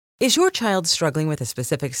Is your child struggling with a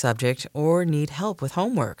specific subject or need help with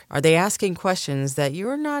homework? Are they asking questions that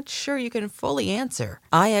you're not sure you can fully answer?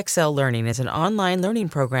 IXL Learning is an online learning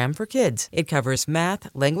program for kids. It covers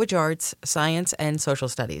math, language arts, science, and social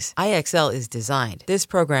studies. IXL is designed. This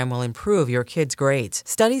program will improve your kids' grades.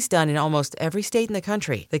 Studies done in almost every state in the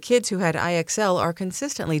country. The kids who had IXL are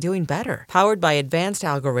consistently doing better. Powered by advanced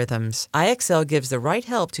algorithms, IXL gives the right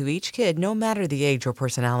help to each kid no matter the age or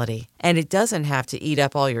personality. And it doesn't have to eat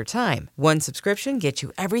up all your time. One subscription gets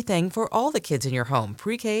you everything for all the kids in your home,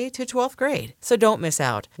 pre-K to 12th grade. So don't miss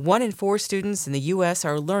out. 1 in 4 students in the U.S.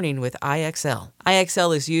 are learning with IXL.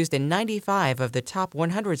 IXL is used in 95 of the top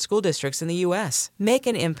 100 school districts in the U.S. Make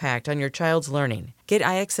an impact on your child's learning. Get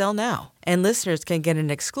IXL now. And listeners can get an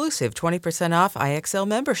exclusive 20% off IXL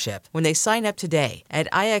membership when they sign up today at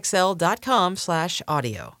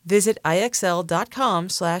IXL.com/audio. Visit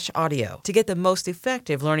IXL.com/audio to get the most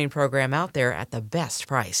effective learning program out there at the best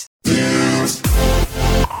price.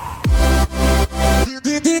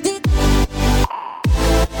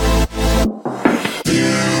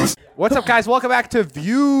 What's up, guys? Welcome back to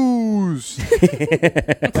Views.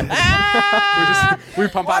 we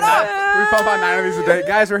pump out 9 of these a day.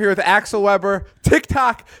 Guys, we're here with Axel Weber,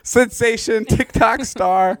 TikTok sensation, TikTok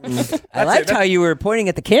star. I liked how you were pointing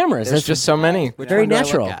at the cameras. There's just so many. Very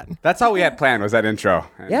natural. That's all we had planned was that intro.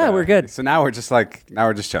 And, yeah, we're good. So now we're just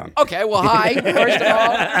chilling. Okay, well, hi. First of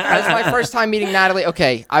all, that's my first time meeting Natalie.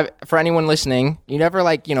 Okay, for anyone listening, you never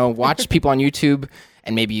watch people on YouTube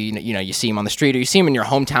and maybe you see them on the street or you see them in your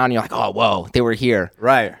hometown and you're like, oh, whoa, they were here.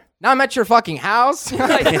 Right. Now I'm at your fucking house.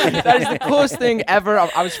 That is the coolest thing ever.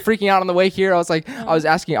 I was freaking out on the way here. I was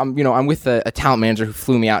asking, I'm with a talent manager who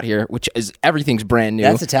flew me out here, which is everything's brand new.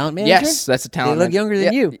 That's a talent manager? Yes, that's a talent manager. They look younger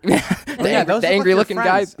than you. The angry looking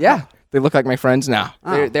guys. Yeah. They look like my friends now.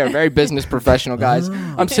 Oh. They're very business professional guys.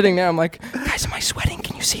 I'm sitting there. I'm like, guys, am I sweating?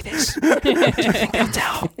 Can you see this? Do you think they'll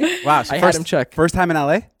tell? Wow. So I had him check. First time in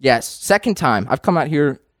LA? Yes. Second time. I've come out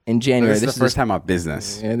here in January. This is the first time out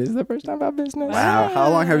business. Yeah, this is the first time out business. Wow. How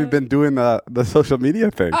long have you been doing the social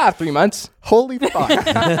media thing? 3 months. Holy fuck.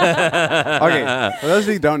 Okay. For those of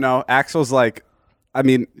you who don't know, Axel's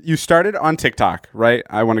you started on TikTok, right?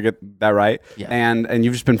 I want to get that right. Yeah. And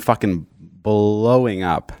you've just been fucking blowing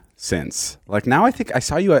up since. Now I think I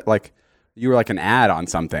saw you at you were an ad on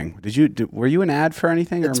something. Were you an ad for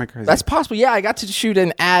anything, or am I crazy? That's possible. Yeah, I got to shoot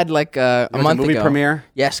an ad a month ago. Movie premiere?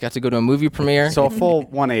 Yes, got to go to a movie premiere. So a full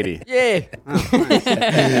 180. Yeah. Oh, nice.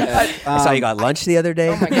 I saw you got lunch the other day.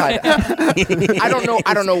 Oh my god.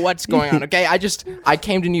 I don't know what's going on. Okay, I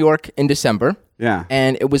came to New York in December. Yeah.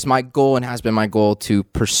 And it was my goal and has been my goal to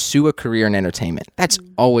pursue a career in entertainment. That's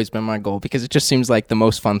always been my goal because it just seems like the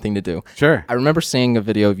most fun thing to do. Sure. I remember seeing a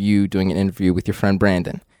video of you doing an interview with your friend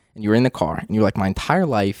Brandon, and you were in the car, and you were like, my entire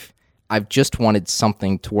life, I've just wanted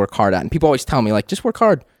something to work hard at. And people always tell me, just work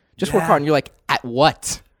hard. Just work hard. And you're like, at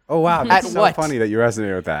what? Oh, wow. That's At so what? funny that you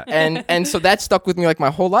resonate with that. And so that stuck with me my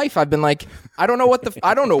whole life. I've been like, I don't know what I'm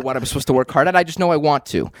supposed to work hard at. I just know I want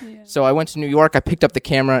to. Yeah. So I went to New York. I picked up the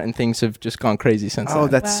camera, and things have just gone crazy since then. Oh,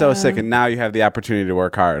 that's so sick. And now you have the opportunity to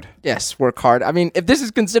work hard. Yes, work hard. I mean, if this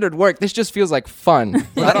is considered work, this just feels like fun.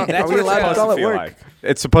 That's what it's supposed to feel like.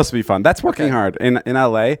 It's supposed to be fun. That's working hard. In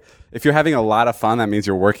LA, if you're having a lot of fun, that means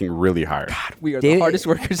you're working really hard. God, we are the hardest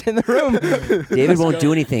workers in the room. David won't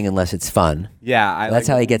do anything unless it's fun. Yeah. That's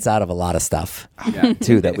how he gets out of a lot of stuff,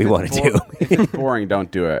 too, that we want to do. If it's boring, don't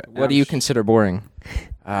do it. What do you consider boring?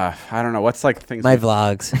 I don't know. What's things? My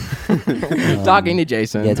vlogs. Talking to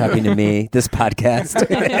Jason. Yeah, talking to me. This podcast.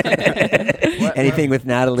 Anything with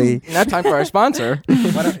Natalie. Not time for our sponsor.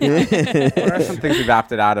 What are some things we've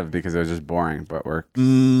opted out of because it was just boring, but we're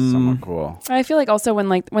somewhat cool? I feel like also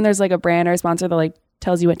when there's a brand or a sponsor that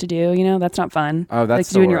tells you what to do, that's not fun. Oh,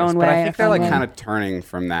 that's doing your own way. But I think they're kind of turning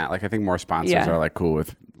from that. I think more sponsors are cool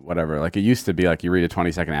with whatever. It used to be you read a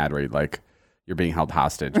 20-second ad where you're being held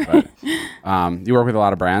hostage. But you work with a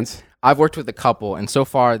lot of brands? I've worked with a couple, and so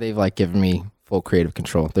far they've given me full creative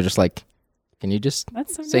control. They're just can you just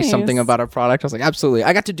say something about our product? I was like, absolutely.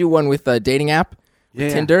 I got to do one with a dating app,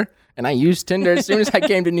 Tinder, and I used Tinder as soon as I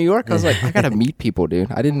came to New York. I was like, I got to meet people,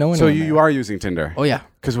 dude. I didn't know anyone. So you are using Tinder? Oh, yeah.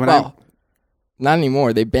 Because not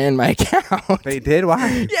anymore. They banned my account. They did?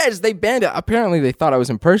 Why? Yes, they banned it. Apparently, they thought I was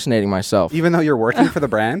impersonating myself. Even though you're working for the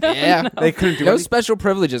brand? Yeah. They couldn't do No special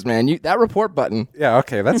privileges, man. That report button. Yeah,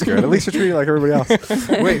 okay, that's good. At least you're treated like everybody else.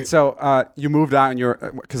 Wait, so you moved out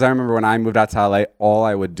and because I remember when I moved out to LA, all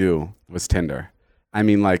I would do was Tinder. I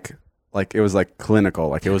mean, it was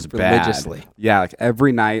clinical. It was bad. Religiously. Yeah,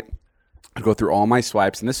 every night I'd go through all my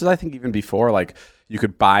swipes. And this is, I think, even before, you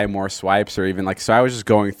could buy more swipes, or even like, so I was just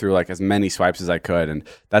going through like as many swipes as I could, and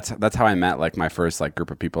that's how I met like my first like group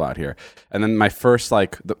of people out here. And then my first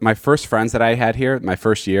like my first friends that I had here my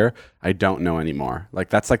first year, I don't know anymore. Like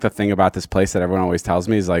that's like the thing about this place that everyone always tells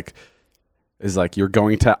me is like you're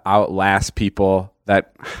going to outlast people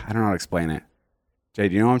that I don't know how to explain it. Jay,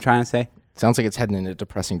 do you know what I'm trying to say? Sounds like it's heading in a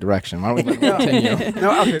depressing direction. Why don't we continue?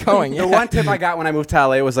 No, okay. Going. The one tip I got when I moved to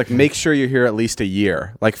LA was like, make sure you're here at least a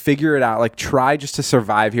year. Like, figure it out. Like, try just to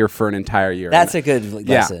survive here for an entire year. That's a good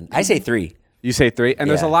lesson. I say 3. You say 3? And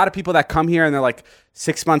there's a lot of people that come here and they're like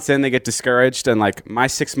 6 months in, they get discouraged. And like, my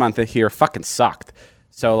 6 month here fucking sucked.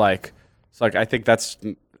 So like I think that's,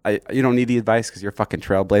 you don't need the advice because you're fucking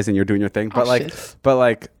trailblazing, you're doing your thing.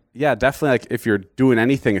 But yeah, definitely. Like, if you're doing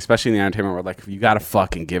anything, especially in the entertainment world, like you got to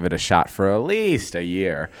fucking give it a shot for at least a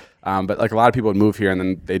year. But like a lot of people would move here and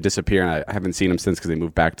then they disappear, and I haven't seen them since because they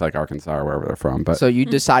moved back to like Arkansas or wherever they're from. But so you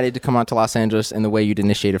decided to come out to Los Angeles, and the way you'd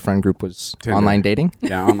initiate a friend group was Tinder. Online dating.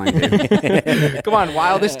 Yeah, online dating. Come on,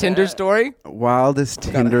 wildest Tinder story. Wildest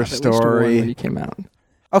Tinder story. When you came out.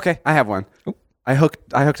 Okay, I have one. Oop. I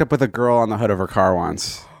hooked up with a girl on the hood of her car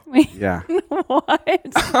once. Wait, Yeah. what?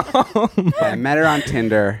 I met her on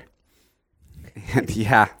Tinder. And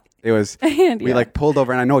yeah, it was. We like pulled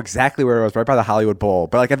over, and I know exactly where it was, right by the Hollywood Bowl.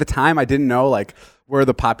 But like at the time, I didn't know like where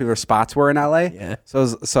the popular spots were in LA. Yeah.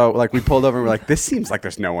 So like we pulled over, and we're like, this seems like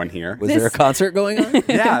there's no one here. Was there a concert going on?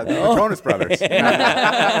 Yeah, the Jonas Brothers. No,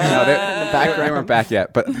 they weren't back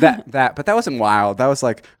yet. But that wasn't wild. That was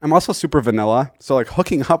like, I'm also super vanilla. So like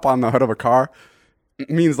hooking up on the hood of a car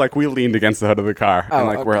means like we leaned against the hood of the car, and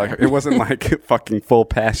like we're like, it wasn't like fucking full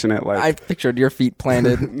passionate like. I pictured your feet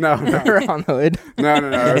planted. No. on the hood. No.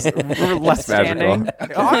 We're less magical.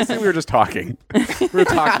 Honestly, we were just talking. We were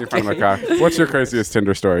talking in front of the car. What's your craziest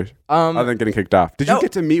Tinder story? Other than getting kicked off. Did you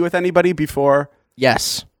get to meet with anybody before?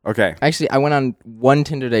 Yes. Okay. Actually, I went on one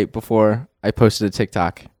Tinder date before I posted a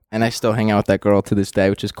TikTok, and I still hang out with that girl to this day,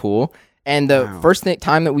 which is cool. And the first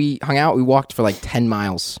time that we hung out, we walked for like 10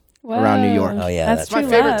 miles around New York. Oh, yeah, that's my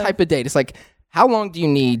favorite type of date. It's like, how long do you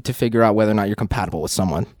need to figure out whether or not you're compatible with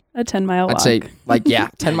someone? A 10-mile walk. I'd say like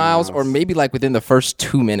 10 miles, or maybe like within the first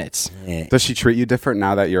 2 minutes. Yeah. Does she treat you different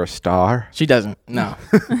now that you're a star? She doesn't. No.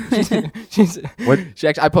 she's What? She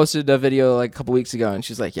actually, I posted a video like a couple weeks ago, and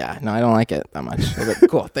she's like, "Yeah, no, I don't like it that much." I was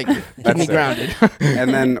like, "Cool, thank you. Keep me grounded."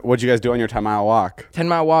 And then what'd you guys do on your 10-mile walk?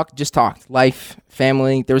 10-mile walk, just talked life,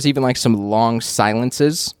 family. There was even like some long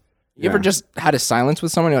silences. You ever just had a silence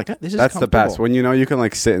with someone? You're like, "This is That's the best. comfortable." When you know you can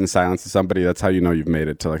like sit in silence with somebody, that's how you know you've made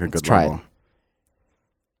it to like a good try level.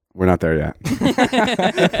 We're not there yet. You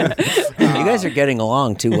guys are getting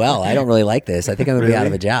along too well. I don't really like this. I think I'm going to be out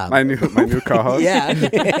of a job. My new co-host? Yeah.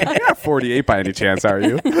 You're not 48 by any chance, are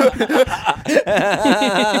you?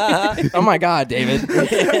 Oh my God, David.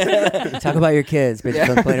 Talk about your kids, but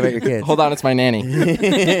don't complain about your kids. Hold on, it's my nanny.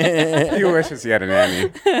 He wishes he had a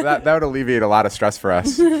nanny. That would alleviate a lot of stress for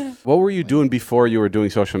us. What were you doing before you were doing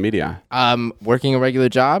social media? Working a regular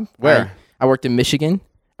job. Where? I worked in Michigan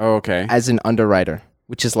Oh, okay. as an underwriter,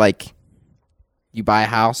 which is like you buy a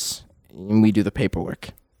house and we do the paperwork.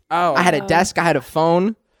 Oh, I had a desk, I had a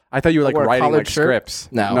phone. I thought you were like wore a writing collared like shirt. scripts.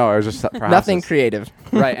 No. No, it was just for Nothing houses. creative.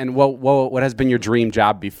 Right. And what has been your dream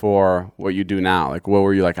job before what you do now? Like, what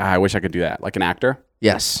were you like, I wish I could do that? Like an actor?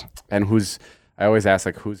 Yes. And I always ask,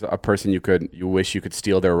 like, who's a person you wish you could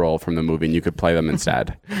steal their role from the movie and you could play them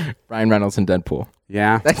instead? Ryan Reynolds in Deadpool.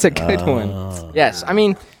 Yeah. That's a good one. Yes. I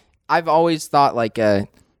mean, I've always thought like, for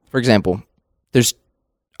example, there's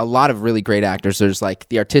a lot of really great actors. There's like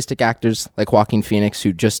the artistic actors like Joaquin Phoenix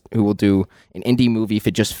who will do an indie movie if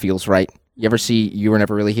it just feels right. You ever see You Were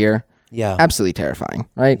Never Really Here? Yeah. Absolutely terrifying,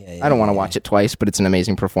 right? I don't want to watch it twice, but it's an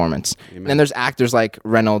amazing performance. And then there's actors like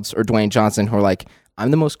Reynolds or Dwayne Johnson who are like, I'm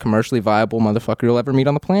the most commercially viable motherfucker you'll ever meet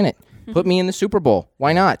on the planet. Put me in the Super Bowl.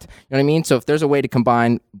 Why not? You know what I mean? So if there's a way to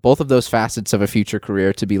combine both of those facets of a future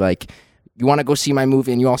career to be like, you want to go see my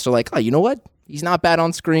movie and you also like, oh, you know what? He's not bad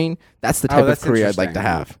on screen. That's the type of career I'd like to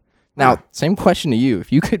have. Now, same question to you. If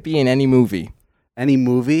you could be in any movie. Any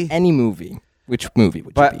movie? Any movie. Which movie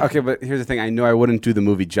would you be? Okay, but here's the thing. I know I wouldn't do the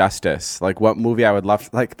movie justice. Like, what movie I would love...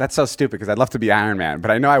 Like, that's so stupid because I'd love to be Iron Man, but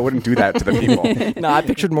I know I wouldn't do that to the people. No, I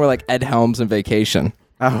pictured more like Ed Helms in Vacation.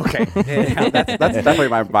 Oh, okay. Yeah, that's definitely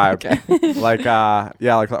my vibe. Okay. Like,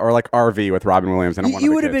 or like RV with Robin Williams. And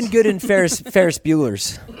You would have been good in Ferris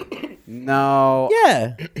Bueller's. No.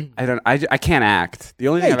 Yeah. I can't act. The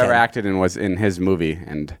only thing Yeah, I've you ever can. acted in was in his movie,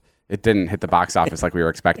 and It didn't hit the box office like we were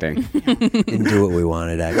expecting. Didn't do what we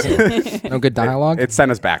wanted, actually. No good dialogue. It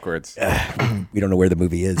sent us backwards. We don't know where the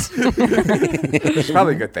movie is. It's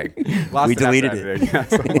probably a good thing. Lost We it after deleted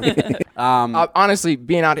editing. Yeah, Honestly,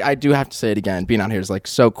 being out, I do have to say it again. Being out here is like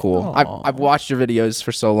so cool. I've watched your videos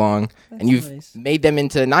for so long, and you've made them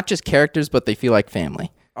into not just characters, but they feel like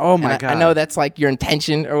family. Oh my And God. I know that's like your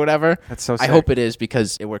intention or whatever. That's so I sick. hope it is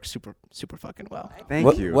because it works super fucking well.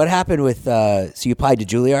 Thank you. What happened with, so you applied to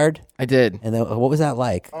Juilliard? I did. And then what was that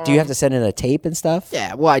like? Do you have to send in a tape and stuff?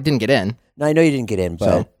 Yeah. Well, I didn't get in. No, I know you didn't get in,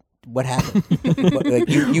 but what happened? Like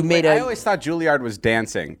you made I always thought Juilliard was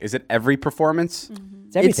dancing. Is it every performance?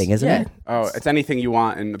 it's everything, isn't yeah. it? Oh, it's anything you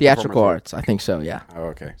want in the Theatrical performance arts. I think so. Yeah. world. Oh,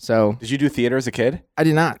 okay. So Did you do theater as a kid? I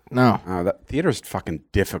did not. No. Oh, that theater's fucking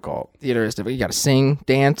difficult. Theater is different. You got to sing,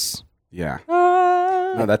 dance. Yeah.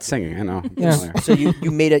 No, that's singing. I know. Yeah. So you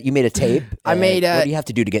made a tape. I made What do you have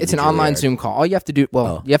to do to get? It's an into online Juilliard? Zoom call. All you have to do,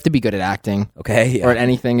 you have to be good at acting. Okay. Yeah. Or at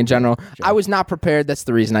anything in general. I was not prepared. That's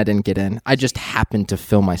the reason I didn't get in. I just happened to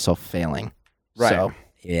feel myself failing. Right. So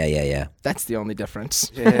Yeah. that's the only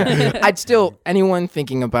difference. I'd still, anyone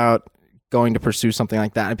thinking about going to pursue something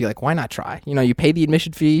like that, I'd be like, why not try? You know, you pay the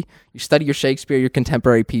admission fee, you study your Shakespeare, your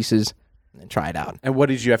contemporary pieces, and then try it out. And what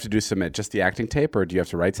did you have to do? Submit just the acting tape, or do you have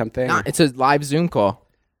to write something? Nah, it's a live Zoom call.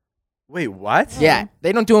 Wait, what? Yeah,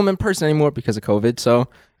 they don't do them in person anymore because of COVID. So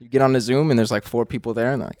you get on the Zoom and there's like 4 people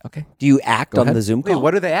there, and they're like, okay. Do you act on ahead. the Zoom Wait, call?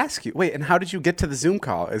 what do they ask you? Wait, and how did you get to the Zoom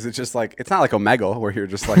call? Is it just like, it's not like Omegle where you're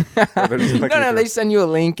just like, they're just clicking No, through. they send you a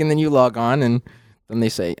link and then you log on and then they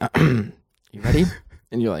say, you ready?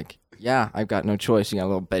 And you're like, yeah, I've got no choice. You got a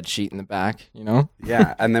little bed sheet in the back, you know?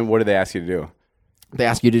 Yeah, and then what do they ask you to do? They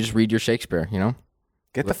ask you to just read your Shakespeare, you know?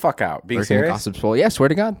 Get the fuck out. Being Working in serious? Gossip's Bowl. Yeah, swear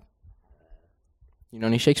to God. You know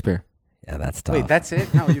any Shakespeare? Yeah, that's tough. Wait, that's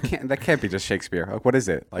it? No, you can't. That can't be just Shakespeare. Like, what is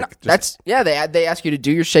it? Like, just, That's, yeah, they ask you to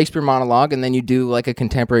do your Shakespeare monologue and then you do like a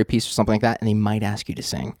contemporary piece or something like that and they might ask you to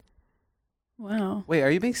sing. Wow. Wait,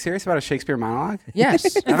 are you being serious about a Shakespeare monologue?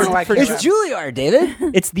 Yes. I don't know why I For can't- It's Juilliard, David.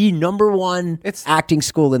 It's the #1 It's- acting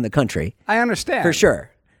school in the country I understand. for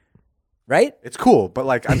sure. Right? It's cool, but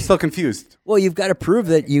like, I'm still confused. Well, you've got to prove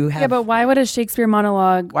that you have. Yeah, but why would a Shakespeare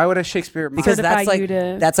monologue? Why would a Shakespeare because certify that's you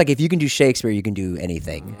to- that's like if you can do Shakespeare, you can do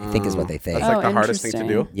anything. I think is what they think. That's like Oh, the hardest thing to do?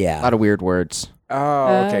 interesting. A Yeah. lot of weird words.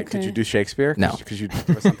 Oh, okay. Could okay. you do Shakespeare? No. Could you do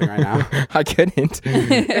something right now? I couldn't.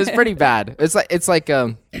 It was pretty bad. It's like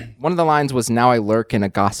one of the lines was "Now I lurk in a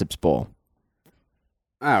gossip's bowl."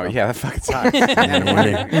 Oh, yeah, that fucking sucks.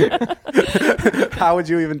 How would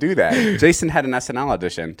you even do that? Jason had an SNL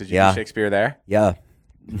audition. Did you Yeah. do Shakespeare there? Yeah.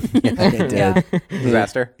 It did. Yeah.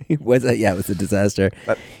 Disaster? Was it? Yeah, it was a disaster.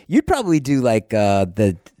 You'd probably do like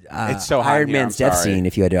the It's so hot Iron here, Man's I'm death sorry. scene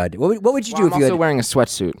if you had to. What would you do I'm if you also had? wearing a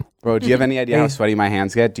sweatsuit. Bro, do you have any idea how sweaty my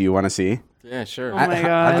hands get? Do you want to see? Yeah, sure. Oh my I'll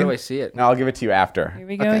God. How give- do I see it? No, I'll give it to you after. Here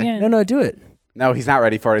we go Okay. again. No, do it. No, he's not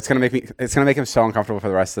ready for it. It's gonna make him so uncomfortable for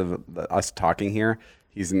the rest of us talking here.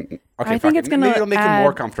 He's okay. I think fuck it's it. gonna Maybe it'll make him add-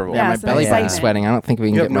 more comfortable. Yeah, My some belly's excitement. sweating. I don't think we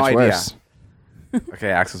can You get have no much idea. worse.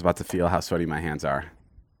 Okay, Axel's about to feel how sweaty my hands are.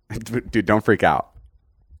 Dude, don't freak out.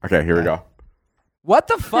 Okay, here we go. What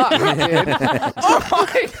the fuck, dude? Oh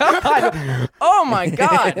my god! Oh my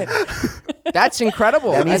god! That's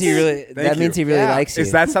incredible. That means he really. Thank That means he you. really Yeah. likes you.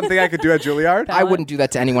 Is that something I could do at Juilliard? I wouldn't do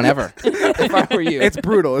that to anyone ever if I were you. It's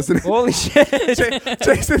brutal, isn't it? holy shit.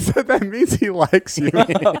 Jason said that means he likes you. He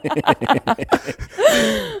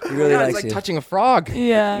really It's likes like you. touching a frog.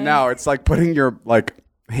 Yeah. No, it's like putting your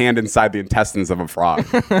hand inside the intestines of a frog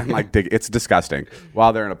and like dig. It's disgusting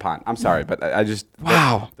while they're in a pond. I'm sorry, but I just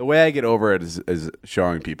Wow. The way I get over it is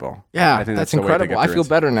showing people. Yeah, I think that's the way to incredible. get I through feel it.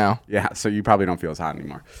 better now. Yeah, so you probably don't feel as hot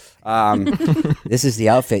anymore. This is the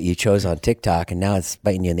outfit you chose on TikTok, and now it's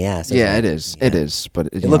biting you in the ass. isn't Yeah, it is. It is. But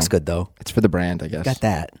It looks good though. It's for the brand, I guess. Got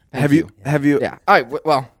that. Have you? Yeah. All right.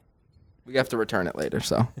 Well, we have to return it later.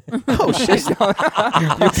 So Oh shit! You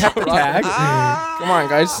kept the tag. come on,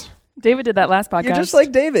 guys. David did that last podcast. You're just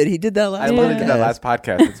like David. He did that last. I time. literally did that last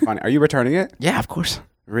podcast. It's funny. Are you returning it? Yeah, of course.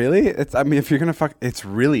 Really? It's. I mean, if you're gonna fuck, it's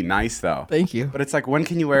really nice though. Thank you. But it's like, when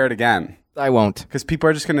can you wear it again? I won't. Because people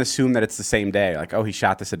are just gonna assume that it's the same day. Like, oh, he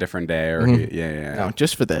shot this a different day, or yeah. No,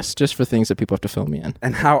 just for this. Just for things that people have to film me in.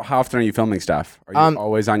 And how often are you filming stuff? Are you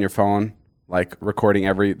always on your phone, like recording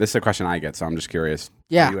every? This is a question I get, so I'm just curious.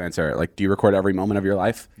 Yeah. How do you answer it? Like, do you record every moment of your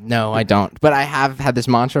life? No, I don't. But I have had this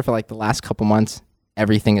mantra for like the last couple months.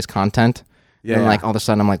 Everything is content. Yeah, And yeah. like all of a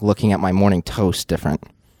sudden, I'm like looking at my morning toast different.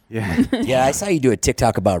 Yeah. Yeah, I saw you do a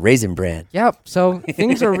TikTok about Raisin Bran. Yep. So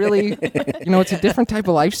things are really, it's a different type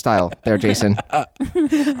of lifestyle there, Jason. I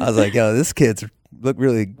was like, yo, this kid's look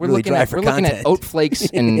really We're really looking dry at for we're content. looking at oat flakes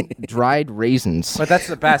and dried raisins. But that's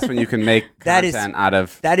the best when you can make That is- content out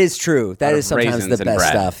of. That is true. That out is of sometimes raisins the and best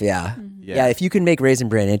bread. stuff. Yeah. Yeah. Yeah. If you can make Raisin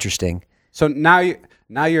Bran interesting, So now you're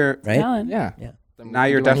right? Talent. Yeah. Yeah. now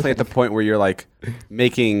you're definitely at the point where you're like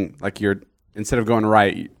making like you're instead of going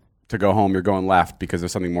right to go home, you're going left because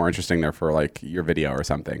there's something more interesting there for like your video or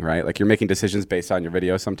something, right? Like you're making decisions based on your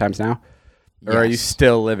video sometimes now, or are you Yes.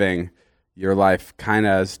 still living your life kind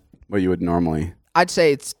of as what you would normally? I'd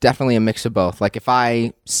say it's definitely a mix of both. Like if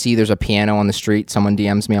I see there's a piano on the street, someone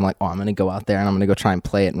DMs me, I'm like, oh, I'm gonna go out there and I'm gonna go try and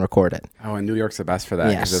play it and record it. Oh, and New York's the best for that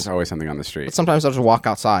because Yes. there's always something on the street. But sometimes I'll just walk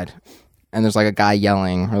outside and there's like a guy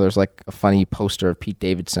yelling or there's like a funny poster of Pete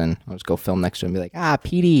Davidson. I'll just go film next to him and be like,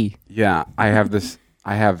 Petey. Yeah, I have this.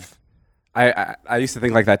 I used to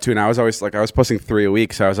think like that too, and I was always like I was posting 3 a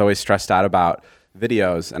week, so I was always stressed out about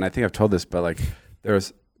videos. And I think I've told this, but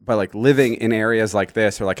like living in areas like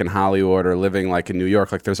this, or like in Hollywood, or living like in New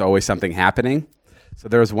York, like there's always something happening. So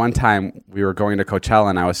there was one time we were going to Coachella,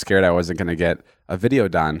 and I was scared I wasn't going to get a video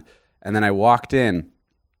done, and then I walked in,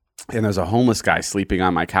 and there's a homeless guy sleeping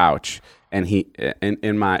on my couch. And he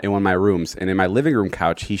in one of my rooms, and in my living room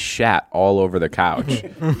couch, he shat all over the couch.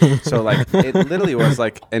 So like it literally was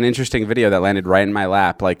like an interesting video that landed right in my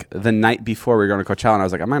lap. Like the night before we were going to Coachella, and I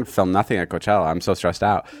was like, I'm gonna film nothing at Coachella. I'm so stressed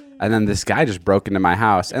out. And then this guy just broke into my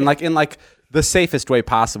house, and like in like the safest way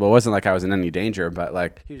possible. It wasn't like I was in any danger, but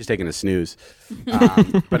like he was just taking a snooze.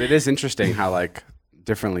 But it is interesting how like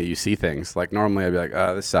differently you see things. Like normally I'd be like,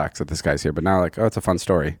 oh, this sucks that this guy's here, but now like, oh, it's a fun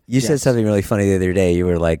story. You said something really funny the other day. You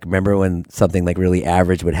were like, remember when something like really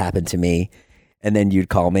average would happen to me, and then you'd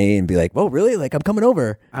call me and be like, "Whoa, really? Like I'm coming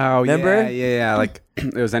over." Oh, remember? Yeah. Like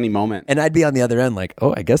it was any moment. And I'd be on the other end, like,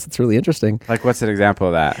 "Oh, I guess it's really interesting." Like, what's an example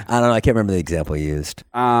of that? I don't know. I can't remember the example you used.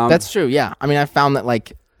 That's true, yeah. I mean, I found that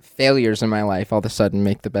like failures in my life all of a sudden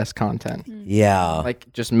make the best content. Yeah.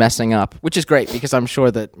 Like just messing up, which is great because I'm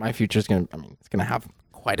sure that my future's it's gonna have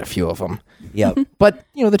quite a few of them. Yep. But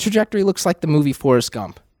the trajectory looks like the movie Forrest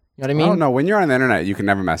Gump. You know what I mean? Oh no, when you're on the internet, you can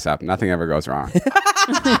never mess up. Nothing ever goes wrong. Is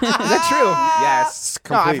that true? Yes,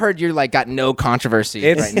 No, I've heard you're like got no controversy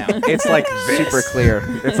right now. It's like Super clear.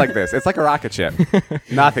 It's like this. It's like a rocket ship.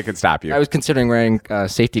 Nothing can stop you. I was considering wearing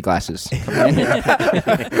safety glasses.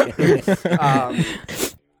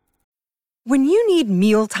 When you need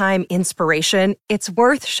mealtime inspiration, it's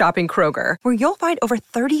worth shopping Kroger, where you'll find over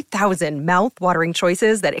 30,000 mouth-watering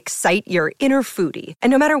choices that excite your inner foodie. And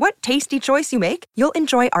no matter what tasty choice you make, you'll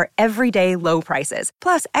enjoy our everyday low prices,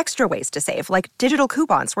 plus extra ways to save, like digital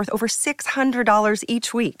coupons worth over $600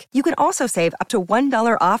 each week. You can also save up to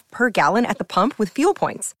 $1 off per gallon at the pump with fuel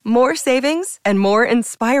points. More savings and more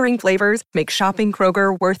inspiring flavors make shopping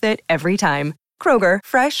Kroger worth it every time. Kroger,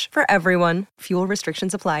 fresh for everyone. Fuel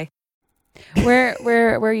restrictions apply. Where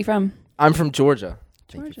are you from? I'm from Georgia.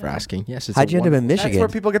 Thank you for asking. Yes, it's How'd you end up in That's Michigan? where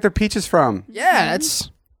people get their peaches from. Yeah, that's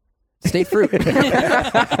state fruit.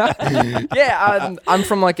 Yeah, I'm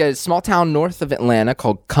from like a small town north of Atlanta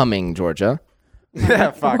called Cumming, Georgia.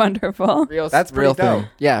 Yeah, fuck. Wonderful. That's pretty real dope. thing.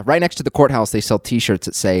 Yeah, right next to the courthouse, they sell T-shirts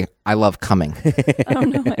that say "I love Cumming." Oh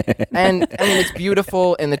no way. And I mean, it's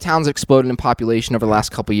beautiful, and the town's exploded in population over the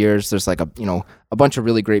last couple of years. There's like a bunch of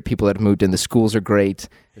really great people that have moved in. The schools are great.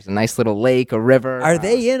 There's a nice little lake, a river. Are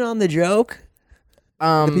they in on the joke?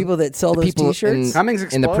 The people that sell those people T-shirts? Cumming's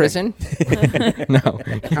in the exploding. prison? No,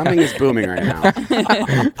 Cumming is booming right now.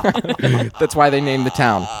 that's why they named the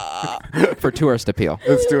town for tourist appeal.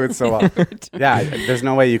 Let's do it so well. Yeah, there's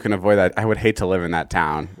no way you can avoid that. I would hate to live in that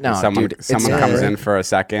town. No, someone dude, it's comes great. in for a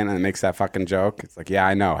second and makes that fucking joke. It's like, yeah,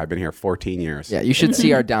 I know. I've been here 14 years. Yeah, you should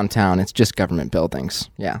see our downtown. It's just government buildings.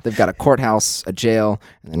 Yeah, they've got a courthouse, a jail,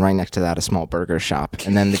 and then right next to that, a small burger shop,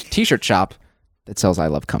 and then the T-shirt shop that sells "I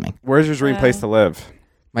love Cumming." Where's your dream place to live?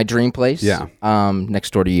 My dream place? Yeah.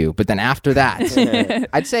 Next door to you. But then after that,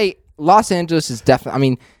 I'd say Los Angeles is definitely, I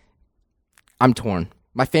mean, I'm torn.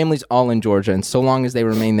 My family's all in Georgia, and so long as they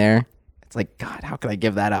remain there, it's like, God, how could I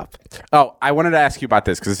give that up? Oh, I wanted to ask you about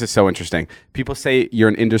this because this is so interesting. People say you're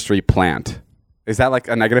an industry plant. Is that like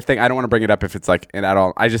a negative thing? I don't want to bring it up if it's like at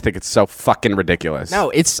all. I just think it's so fucking ridiculous.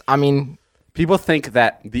 No, People think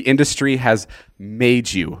that the industry has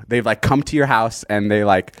made you. They've like come to your house and they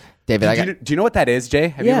like... David, do you know what that is, Jay?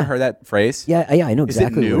 Have you ever heard that phrase? Yeah, I know Is it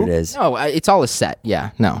exactly new? what it is. no, it's all a set.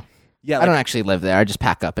 Yeah, no. Yeah, I don't actually live there. I just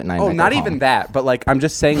pack up at night. Oh, and I not go even home. that, but like I'm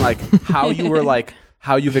just saying like how you were like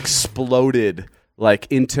how you've exploded like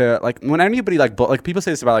into like when anybody like people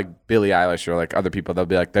say this about like Billie Eilish or like other people, they'll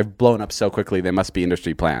be like they've blown up so quickly they must be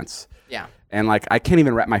industry plants. Yeah. And like, I can't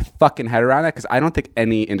even wrap my fucking head around that because I don't think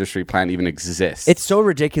any industry plan even exists. It's so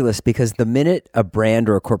ridiculous because the minute a brand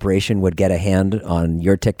or a corporation would get a hand on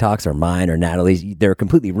your TikToks or mine or Natalie's, they're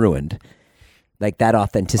completely ruined. Like that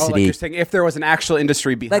authenticity. like you're saying if there was an actual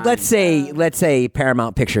industry behind. Like let's say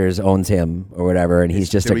Paramount Pictures owns him or whatever, and he's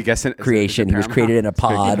just Did a we guess it? Is creation. it He was created in a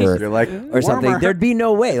pod You're like, or something. warmer. There'd be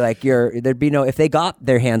no way. Like there'd be no if they got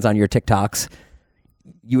their hands on your TikToks,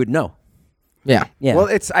 you would know. Yeah. Yeah. Well,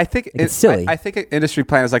 I think It's silly. I think an industry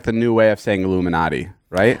plan is like the new way of saying Illuminati,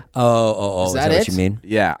 right? Oh, Is that what it? you mean?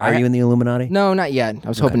 Yeah. Are you in the Illuminati? No, not yet. I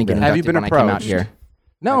was hoping to get Have you inducted been when I came out approached? here.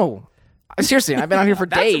 No. Seriously, I've been out here for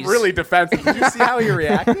That's days. really defensive. Did you see how he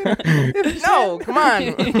reacted? No, come on.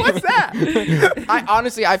 What's that?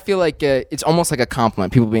 I feel like it's almost like a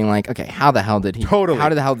compliment. People being like, okay, how the hell did he? Totally. How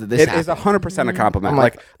the hell did this It happen? is 100% a compliment. I'm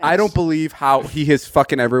like, I don't believe how he is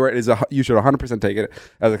fucking everywhere. It is you should 100% take it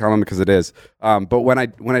as a compliment because it is. But when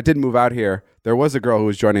I did move out here, there was a girl who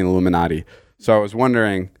was joining the Illuminati. So I was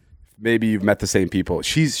wondering, maybe you've met the same people.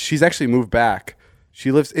 She's actually moved back. She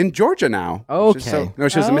lives in Georgia now. Okay.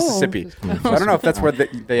 She was in Mississippi. So I don't know if that's where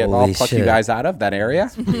they all Holy pluck you shit. guys out of, that area.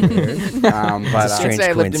 But I strange say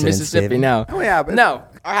I lived in coincidence, Mississippi. David. No. Oh, yeah, but- no.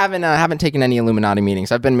 I haven't taken any Illuminati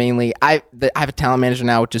meetings. I've been mainly I have a talent manager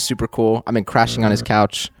now, which is super cool. I've been crashing on his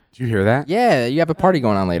couch. Did you hear that? Yeah, you have a party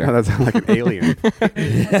going on later. That sounds like an alien.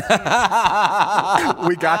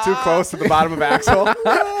 We got too close to the bottom of Axel.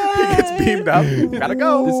 He gets beamed up. Gotta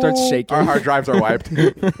go. It starts shaking. Our hard drives are wiped.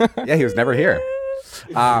 Yeah, he was never here.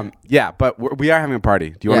 Yeah, but we are having a party.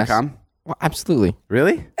 Do you want Yes. to come? Well, absolutely.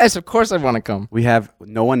 Really? Yes, of course I want to come. We have,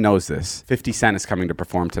 no one knows this. 50 Cent is coming to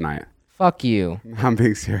perform tonight. Fuck you. I'm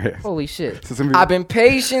being serious. Holy shit. So some people- I've been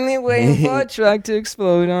patiently waiting for a track to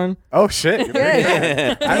explode on. Oh, shit.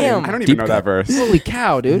 Yeah. Damn. I don't even know that verse. Holy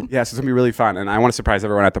cow, dude. Yeah, so it's going to be really fun. And I want to surprise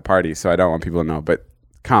everyone at the party, so I don't want people to know. But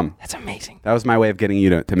come. That's amazing. That was my way of getting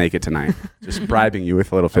you to make it tonight. Just bribing you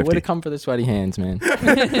with a little I would 50. have come for the sweaty hands, man. Oh,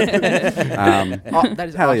 That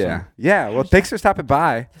is hell awesome. yeah. Yeah, well, thanks for stopping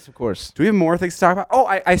by. Yes, of course. Do we have more things to talk about? Oh,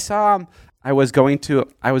 I saw. I was going to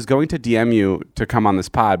DM you to come on this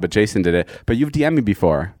pod, but Jason did it. But you've DM'd me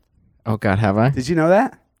before. Oh, God, have I? Did you know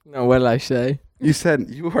that? No, what did I say? You said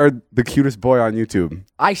you are the cutest boy on YouTube.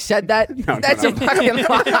 I said that? That's a fucking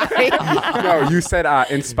lie. No, you said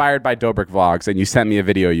inspired by Dobrik Vlogs, and you sent me a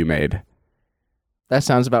video you made. That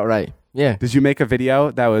sounds about right. Yeah. Did you make a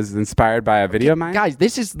video that was inspired by a video of mine? Guys,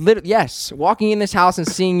 this is literally, yes, walking in this house and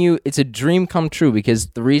seeing you, it's a dream come true because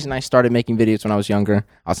the reason I started making videos when I was younger,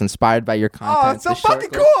 I was inspired by your content. Oh, it's so the short fucking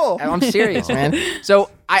clips. cool. And I'm serious, man. So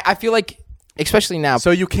I feel like, especially now.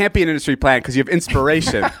 So you can't be an industry plan because you have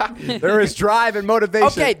inspiration. There is drive and motivation.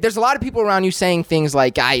 Okay, there's a lot of people around you saying things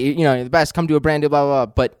like, you're the best, come do a brand deal, blah, blah,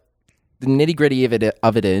 blah. But the nitty gritty of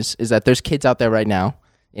it is that there's kids out there right now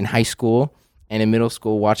in high school and in middle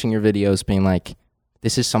school watching your videos being like,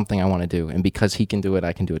 this is something I want to do. And because he can do it,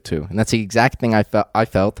 I can do it too. And that's the exact thing I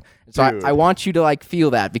felt. So I want you to like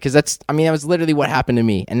feel that because that was literally what happened to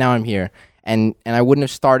me. And now I'm here. And I wouldn't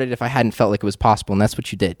have started if I hadn't felt like it was possible. And that's what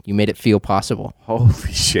you did. You made it feel possible. Holy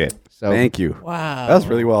shit. So- Thank you. Wow. That was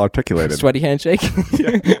really well articulated. Sweaty handshake.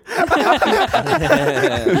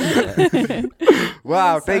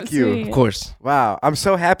 Wow, thank you. sweet. Of course. Wow, I'm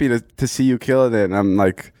so happy to see you killing it. And I'm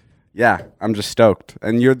like, yeah, I'm just stoked.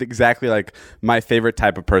 And you're exactly like my favorite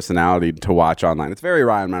type of personality to watch online. It's very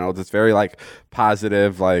Ryan Reynolds. It's very like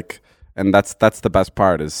positive, like, and that's the best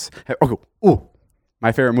part is,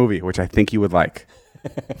 my favorite movie, which I think you would like.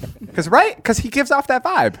 Because he gives off that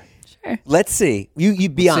vibe. Let's see. You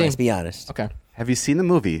be Let's honest. see. Be honest. Okay. Have you seen the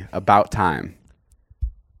movie About Time?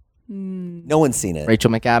 No one's seen it. Rachel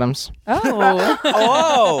McAdams. Oh,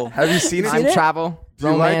 Oh. Have you seen it? Time travel. Do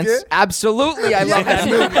you like Romance. it? Absolutely. I love that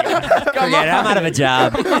movie. Forget it. I'm out of a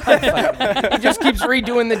job. He just keeps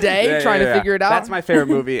redoing the day, trying to figure it out. That's my favorite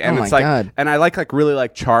movie, and Oh it's my like, God. and I like really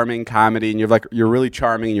like charming comedy, and you're really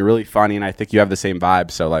charming and you're really funny, and I think you have the same vibe.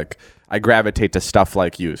 So like, I gravitate to stuff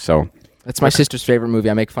like you. So That's my sister's favorite movie.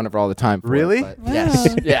 I make fun of her all the time. for it, Really? but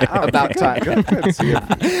yes. Yeah. About time. good.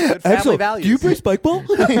 So family values. do you play spike ball?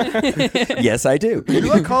 Yes, I do. You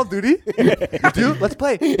like Call of Duty? You do? Let's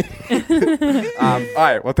play. All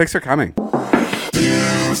right. Well, thanks for coming.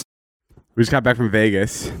 We just got back from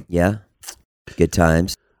Vegas. Yeah. Good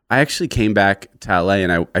times. I actually came back to LA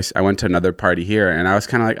and I went to another party here and I was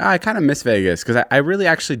kind of like, I kind of miss Vegas because I really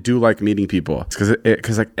actually do like meeting people.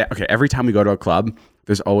 Because like, okay, every time we go to a club,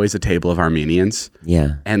 there's always a table of Armenians.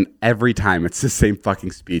 Yeah. And every time it's the same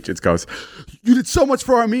fucking speech. It goes, you did so much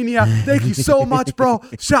for Armenia. Thank you so much, bro.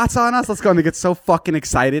 Shots on us. Let's go. And they get so fucking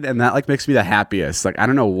excited. And that like makes me the happiest. Like, I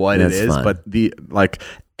don't know what That's it is, fun. but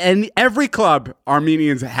and every club,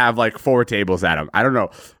 Armenians have like 4 tables at them. I don't know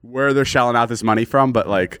where they're shelling out this money from, but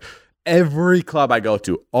like every club I go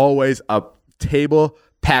to, always a table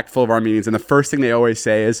packed full of Armenians. And the first thing they always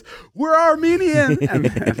say is, "We're Armenian." And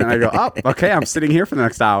then I go, "Oh, okay, I'm sitting here for the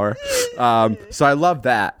next hour." So I love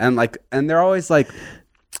that. And they're always like,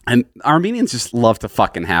 and Armenians just love to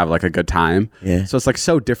fucking have like a good time. Yeah. So it's like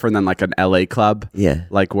so different than like an LA club. Yeah.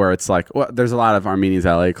 Like where it's like, well, there's a lot of Armenians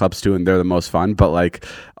at LA clubs too, and they're the most fun. But like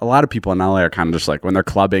a lot of people in LA are kind of just like, when they're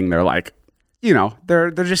clubbing, they're like, you know,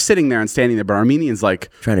 they're just sitting there and standing there. But Armenians like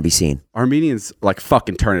Trying to be seen. Armenians like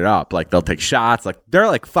fucking turn it up. Like they'll take shots. Like they're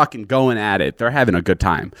like fucking going at it. They're having a good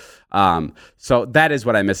time. So that is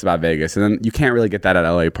what I miss about Vegas. And then you can't really get that at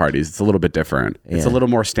LA parties. It's a little bit different. It's a little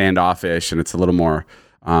more standoffish, and it's a little more.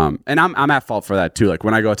 And I'm at fault for that too. Like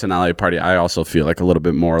when I go to an LA party, I also feel like a little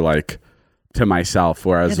bit more like to myself.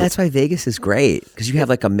 Whereas that's why Vegas is great, because you have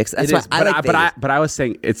like a mix. That's why I like Vegas. But I was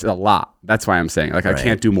saying it's a lot. That's why I'm saying like I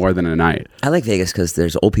can't do more than a night. I like Vegas because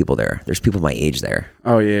there's old people there. There's people my age there.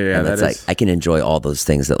 Oh yeah. And that's like I can enjoy all those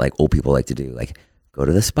things that like old people like to do, like go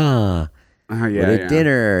to the spa. Go to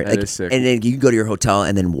dinner. That like, is sick. and then you can go to your hotel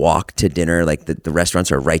and then walk to dinner. Like the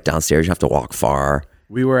restaurants are right downstairs. You have to walk far.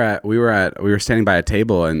 We were standing by a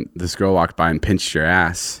table, and this girl walked by and pinched your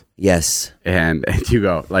ass. Yes. And you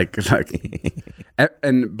go like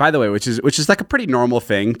and by the way, which is like a pretty normal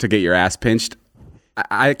thing to get your ass pinched.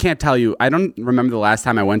 I can't tell you. I don't remember the last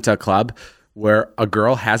time I went to a club where a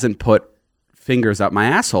girl hasn't put fingers up my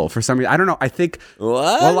asshole for some reason. I don't know. I think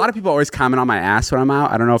well, a lot of people always comment on my ass when I'm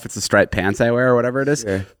out. I don't know if it's the striped pants I wear or whatever it is,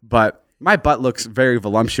 but my butt looks very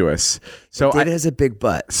voluptuous. So it has a big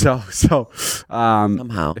butt. So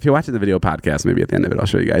somehow, if you're watching the video podcast, maybe at the end of it, I'll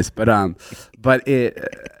show you guys. But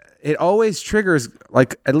it always triggers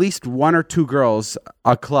like at least 1 or 2 girls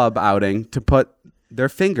a club outing to put their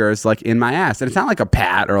fingers like in my ass, and it's not like a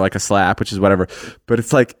pat or like a slap, which is whatever, but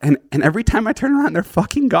it's like, and every time I turn around, they're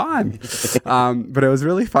fucking gone. But it was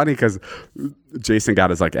really funny because Jason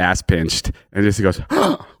got his like ass pinched, and Jason goes,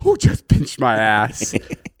 "Oh, who just pinched my ass?"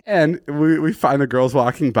 And we find the girls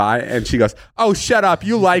walking by, and she goes, "Oh, shut up!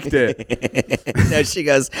 You liked it." No, she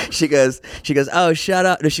goes, "Oh, shut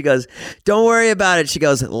up!" No, she goes, "Don't worry about it." She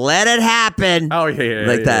goes, "Let it happen." Oh yeah,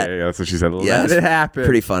 like that. Yeah, that's what she said. Let it happen.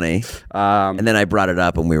 Pretty funny. And then I brought it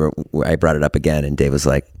up, and I brought it up again, and Dave was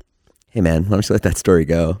like, "Hey man, why don't you let that story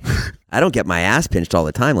go?" I don't get my ass pinched all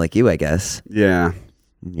the time like you, I guess. Yeah.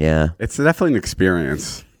 It's definitely an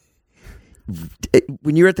experience.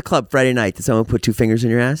 When you were at the club Friday night, did someone put 2 fingers in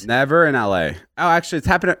your ass? Never in LA. Oh, actually, it's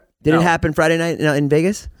happened. Did it happen Friday night in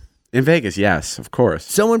Vegas? In Vegas, yes, of course.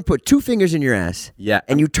 Someone put 2 fingers in your ass. Yeah.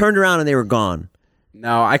 And you turned around and they were gone.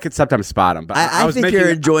 No, I could sometimes spot them, but I think you're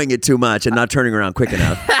enjoying it too much and not turning around quick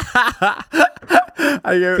enough.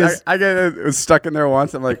 I get stuck in there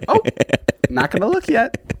once. I'm like, oh, not gonna look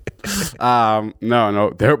yet.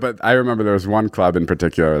 No. But I remember there was one club in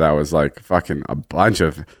particular that was like fucking a bunch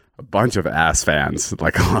of ass fans,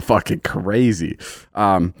 like fucking crazy.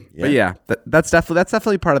 But yeah, that's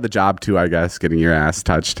definitely part of the job too, I guess, getting your ass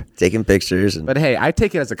touched, taking pictures. But hey, I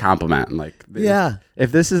take it as a compliment. Like,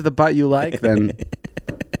 if this is the butt you like, then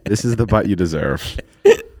this is the butt you deserve.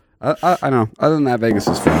 I know. Other than that, Vegas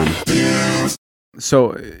was fun.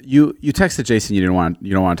 So you texted Jason. You don't want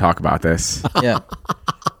to talk about this. Yeah.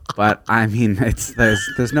 But I mean,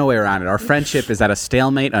 there's no way around it. Our friendship is at a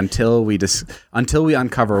stalemate until we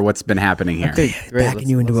uncover what's been happening here. Okay, backing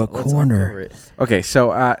you into a corner. Okay,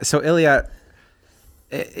 so Ilya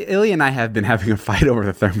and I have been having a fight over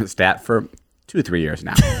the thermostat for 2 or 3 years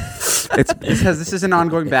now. It's because this is an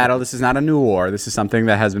ongoing battle. This is not a new war. This is something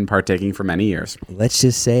that has been partaking for many years. Let's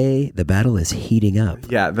just say the battle is heating up.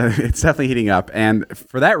 Yeah, it's definitely heating up, and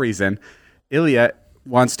for that reason, Ilya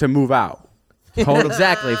wants to move out.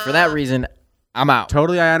 Exactly. For that reason, I'm out.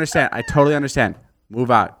 I understand. I totally understand. Move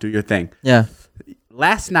out. Do your thing. Yeah.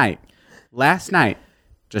 Last night,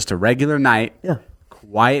 just a regular night. Yeah.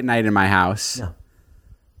 Quiet night in my house. Yeah.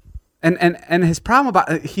 And his problem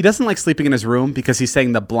about he doesn't like sleeping in his room because he's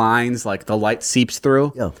saying the blinds, like the light seeps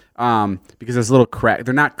through. Yeah. Because there's little crack.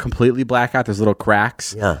 They're not completely blackout. There's little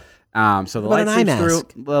cracks. Yeah. So the light seeps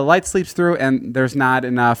through. The light sleeps through, and there's not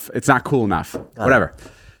enough. It's not cool enough. Whatever.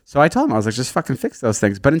 So I told him, I was like, just fucking fix those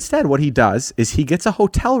things. But instead, what he does is he gets a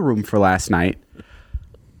hotel room for last night.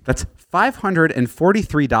 That's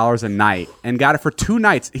 $543 a night, and got it for 2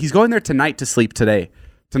 nights. He's going there tonight to sleep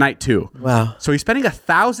tonight too. Wow. So he's spending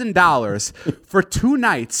 $1,000 for 2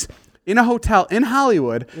 nights in a hotel in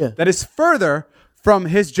Hollywood that is further from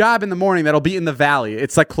his job in the morning that'll be in the Valley.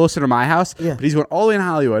 It's like closer to my house, but he's going all the way in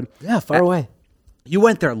Hollywood. Yeah, far away. You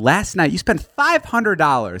went there last night. You spent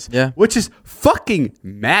 $500. Yeah. Which is fucking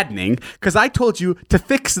maddening because I told you to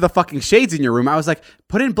fix the fucking shades in your room. I was like,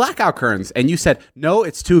 put in blackout curtains. And you said, no,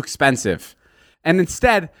 it's too expensive. And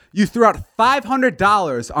instead, you threw out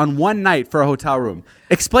 $500 on one night for a hotel room.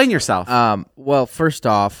 Explain yourself. Well, first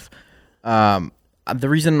off, the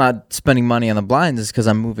reason I'm not spending money on the blinds is because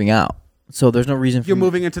I'm moving out. So there's no reason for You're me.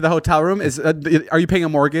 moving into the hotel room? Are you paying a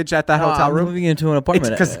mortgage at that hotel I'm room? moving into an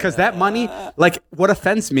apartment. Because that money, like, what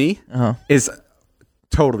offends me is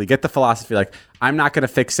totally get the philosophy. Like, I'm not going to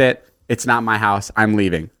fix it. It's not my house. I'm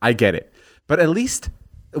leaving. I get it. But at least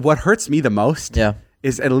what hurts me the most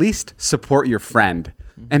is at least support your friend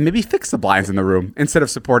and maybe fix the blinds in the room instead of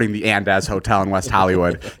supporting the Andaz Hotel in West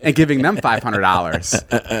Hollywood and giving them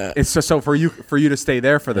 $500. It's just so for you to stay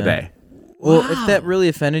there for the day. Well, if that really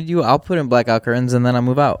offended you, I'll put in blackout curtains and then I'll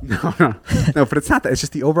move out. No, but it's not that. It's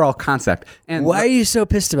just the overall concept. And Why are you so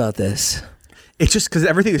pissed about this? it's just because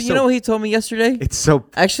everything is You know what he told me yesterday? it's so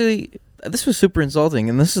Actually, this was super insulting,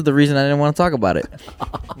 and this is the reason I didn't want to talk about it.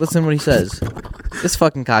 Listen what he says. This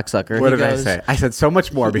fucking cocksucker. What he did goes, I say? I said so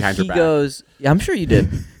much more behind your He back. goes, yeah, I'm sure you did.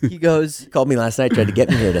 He goes, Called me last night, tried to get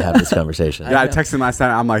me here to have this conversation. Yeah, I texted him last night.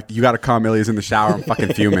 I'm like, you got to come. Ilya's in the shower. I'm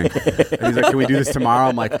fucking fuming. And he's like, can we do this tomorrow?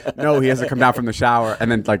 I'm like, no, he hasn't come down from the shower.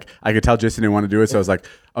 And then like I could tell Jason didn't want to do it. So I was like,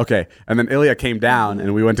 okay. And then Ilya came down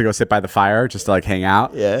and we went to go sit by the fire just to like hang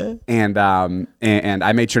out. Yeah. And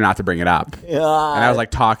I made sure not to bring it up. Yeah. And I was like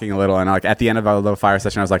talking a little. And like at the end of our little fire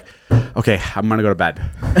session, I was like, okay, I'm going to go to bed.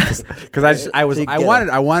 Because I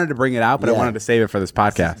wanted to bring it out, but I Yeah. wanted to save it for this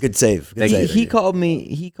podcast. Good save. Good save. he called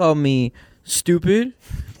me stupid.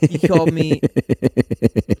 He called me.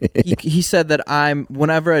 He said that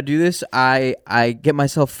whenever I do this, I get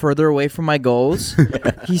myself further away from my goals.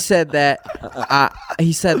 He said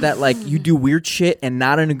that like you do weird shit and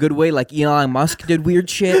not in a good way. Like Elon Musk did weird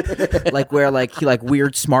shit, like where like he like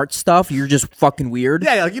weird smart stuff. You're just fucking weird.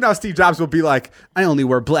 Yeah, like, you know, Steve Jobs will be like, I only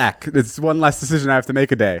wear black. It's one less decision I have to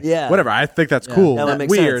make a day. Yeah. Whatever. I think that's cool. That makes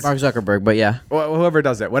Weird. sense. Mark Zuckerberg, but yeah. Whoever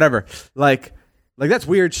does it, whatever. Like that's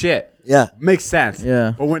weird shit. Yeah. Makes sense.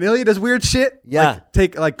 Yeah. But when Ilya does weird shit, Yeah.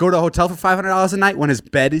 go to a hotel for $500 a night when his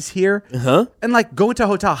bed is here. And like go into a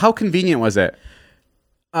hotel. How convenient was it?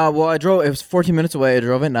 Well, I drove. It was 14 minutes away. I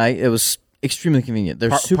drove at night. It was extremely convenient.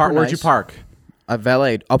 They're super nice. Where'd you park? I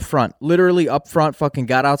valeted up front, literally up front. Fucking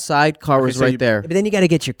got outside. Car was so right you- there. But then you got to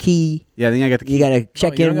get your key. Yeah, then I got the key. You got to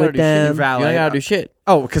check you in don't with gotta do shit. them. valet. You don't gotta do shit.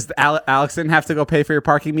 Oh, because Alex didn't have to go pay for your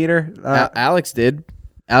parking meter? Alex did.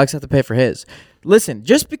 Alex had to pay for his. Listen,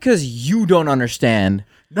 just because you don't understand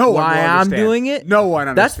No one why will I'm understand. doing it, No one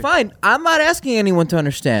That's understands. fine. I'm not asking anyone to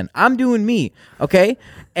understand. I'm doing me, okay?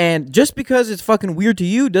 And just because it's fucking weird to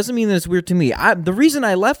you doesn't mean that it's weird to me. The reason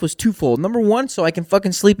I left was twofold. Number one, so I can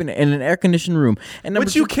fucking sleep in an air-conditioned room. And number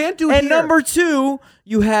Which you two- can't do And here. number two,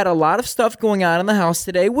 you had a lot of stuff going on in the house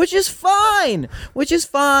today, which is fine.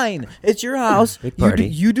 It's your house. Big party.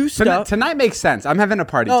 You do stuff. Tonight makes sense. I'm having a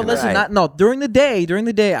party No, tonight. listen, during the day,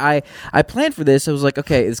 I planned for this. I was like,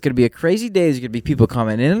 okay, it's gonna be a crazy day. There's gonna be people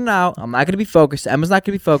coming in and out. I'm not gonna be focused. Emma's not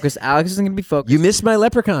gonna be focused. Alex isn't gonna be focused. You missed my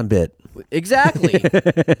leprechaun bit. Exactly.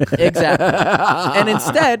 And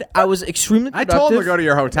instead, I was extremely I productive. told him to go to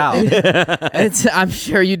your hotel. I'm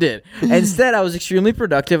sure you did. Instead, I was extremely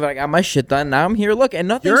productive. I got my shit done. Now I'm here. Look, and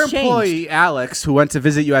nothing's Your changed. employee, Alex, who went to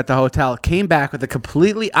visit you at the hotel, came back with a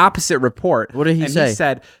completely opposite report. What did he and say? He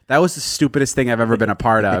said, that was the stupidest thing I've ever been a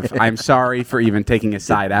part of. I'm sorry for even taking a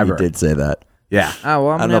side ever. You did say that. Yeah. Oh, well,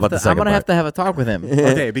 I don't know about the I'm second gonna have part. to have a talk with him.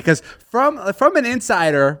 Okay, because from an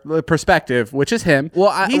insider perspective, which is him,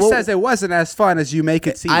 he says it wasn't as fun as you make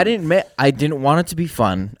it seem. I didn't want it to be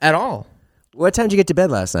fun at all. What time did you get to bed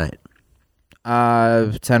last night?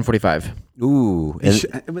 10:45. Ooh.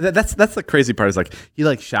 That's the crazy part. Is like he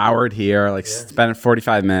like showered here, like spent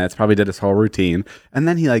 45 minutes, probably did his whole routine, and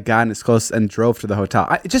then he like got in his clothes and drove to the hotel.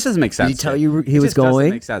 It just doesn't make sense. Did he tell you he It was just doesn't going?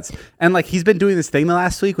 make sense. And like he's been doing this thing the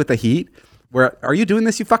last week with the heat. Where are you doing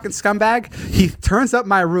this, you fucking scumbag? He turns up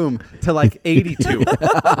my room to like 82.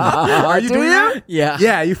 Are you doing that? Yeah.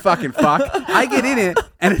 Yeah, you fucking fuck. I get in it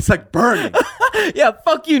and it's like burning. Yeah,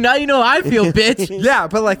 fuck you. Now you know how I feel, bitch. Yeah,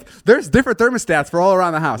 but like there's different thermostats for all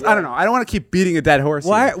around the house. I don't know. I don't want to keep beating a dead horse.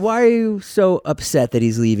 Why here. are you so upset that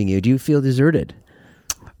he's leaving you? Do you feel deserted?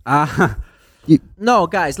 No,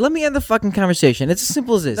 guys, let me end the fucking conversation. It's as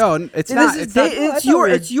simple as this. No, it's not. It's not.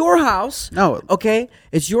 It's your house. No. Okay?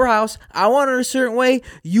 It's your house. I want it a certain way.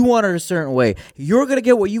 You want it a certain way. You're going to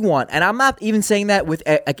get what you want. And I'm not even saying that with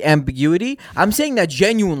ambiguity. I'm saying that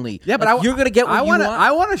genuinely. Yeah, but Like, you're going to get what you want.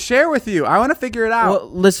 I want to share with you. I want to figure it out. Well,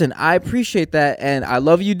 listen, I appreciate that, and I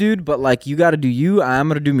love you, dude, but, like, you got to do you. I'm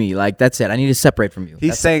going to do me. Like, that's it. I need to separate from you.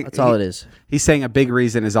 That's all it is. He's saying a big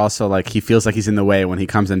reason is also like he feels like he's in the way when he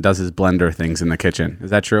comes and does his blender things in the kitchen.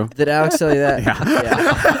 Is that true? Did Alex tell you that? Yeah.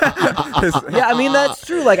 I mean, that's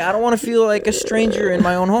true. Like, I don't want to feel like a stranger in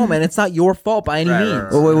my own home, and it's not your fault by any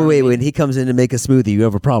means. Right. Wait. When he comes in to make a smoothie, you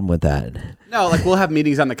have a problem with that? No, like we'll have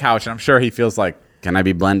meetings on the couch, and I'm sure he feels like, can I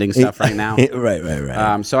be blending stuff right now?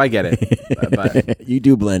 Right. So I get it, but You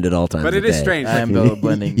do blend at all times. but it is strange. I am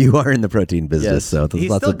blending. You are in the protein business, Yes. so there's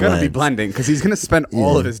He's lots still of going to be blends. blending because he's going to spend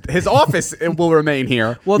all of his office will remain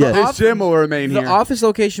here. Well, his gym will remain the here. office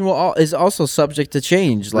location is also subject to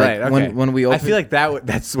change. Like Right, okay. when we open. I feel like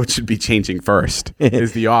that's what should be changing first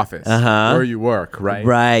is the office where you work, right?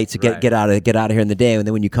 Right. So Right. get out of here in the day, and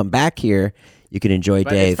then when you come back here, you can enjoy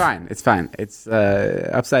But Dave. It's fine. It's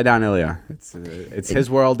upside down Ilya. It's his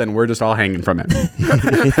world, and we're just all hanging from it.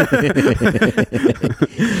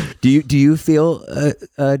 Do you feel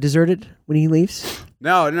deserted when he leaves?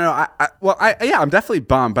 No. I'm definitely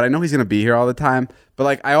bummed, but I know he's gonna be here all the time. But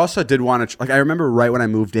like, I also did want to. Like, I remember right when I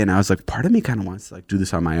moved in, I was like, part of me kind of wants to like do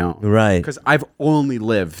this on my own, Right. Because I've only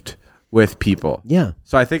lived with people. Yeah.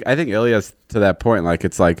 So I think Ilya's to that point. Like,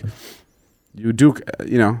 it's like you do,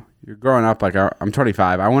 you're growing up. Like, I'm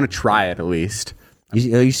 25. I want to try it at least. Are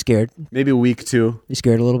you scared? Maybe a week, 2. You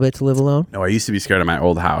scared a little bit to live alone? No, I used to be scared of my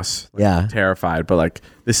old house. Like, Yeah. terrified. But like,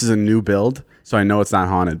 this is a new build, so I know it's not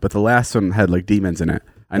haunted. But the last one had like demons in it.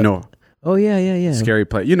 I know. Oh yeah. Scary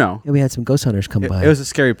place. You know. Yeah, we had some ghost hunters come by. It was a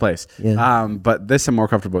scary place. Yeah. But this I'm more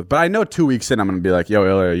comfortable with. But I know 2 weeks in, I'm going to be like, yo,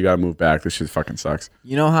 Ilya, you got to move back. This shit fucking sucks.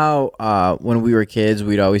 You know how when we were kids,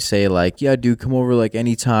 we'd always say like, yeah, dude, come over like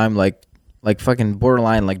anytime, like fucking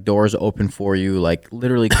borderline, like doors open for you, like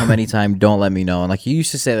literally come anytime, don't let me know. And like you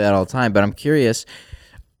used to say that all the time, but I'm curious,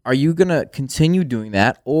 are you gonna continue doing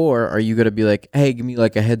that, or are you gonna be like, hey, give me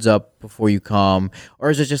like a heads up before you come, or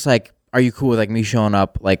is it just like, are you cool with like me showing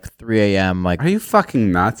up like 3 a.m. like? Are you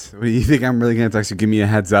fucking nuts? What, do you think I'm really going to text you, give me a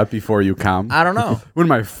heads up before you come? I don't know. What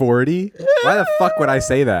am I, 40? Why the fuck would I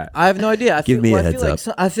say that? I have no idea. Give me a heads up.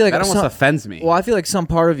 I feel like That almost offends me. Well, I feel like some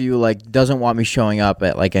part of you like doesn't want me showing up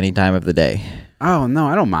at like any time of the day. Oh, no,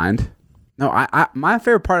 I don't mind. No, I my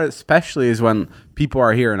favorite part especially is when people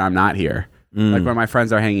are here and I'm not here. Like when my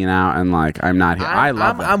friends are hanging out and like I'm not here. I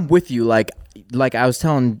love that. I'm with you. Like I was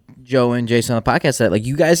telling Joe and Jason on the podcast that like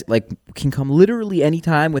you guys like can come literally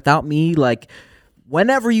anytime without me, like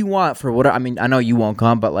whenever you want for whatever. I mean, I know you won't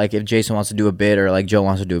come, but like if Jason wants to do a bit or like Joe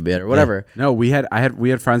wants to do a bit or whatever. Yeah. No, we had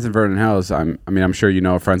friends in Vernon Hills. I'm sure you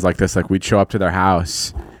know friends like this. Like we'd show up to their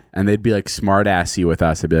house and they'd be like smart assy with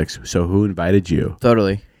us. They'd be like, so who invited you?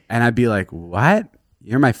 Totally. And I'd be like, what?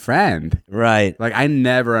 You're my friend. Right. Like I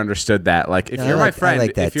never understood that. Like if Yeah, you're I my like friend,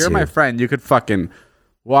 that if you're too. my friend, you could fucking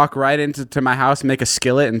walk right into my house, make a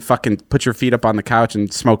skillet, and fucking put your feet up on the couch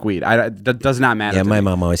and smoke weed. That does not matter. Yeah, to my me.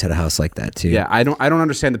 mom always had a house like that too. Yeah, I don't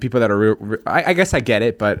understand the people that are. I guess I get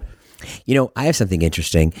it, but You know, I have something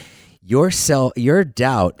interesting. Your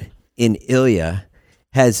doubt in Ilya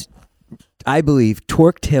has, I believe,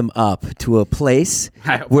 torqued him up to a place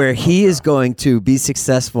where he is going to be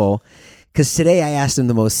successful. Because today I asked him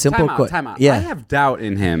the most simple question. time out. Yeah, I have doubt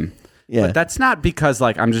in him. Yeah. But that's not because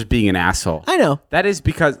like I'm just being an asshole. I know. That is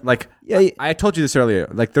because like Yeah, I told you this earlier.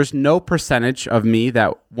 Like there's no percentage of me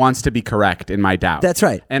that wants to be correct in my doubt. That's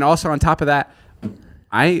right. And also on top of that,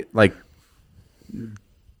 I like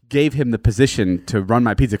gave him the position to run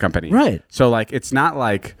my pizza company. Right. So like it's not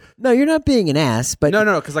like No, you're not being an ass, but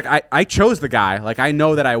no, because like I chose the guy. Like I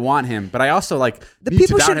know that I want him, but I also like The need to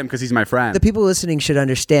people doubt should- him because he's my friend. the people listening should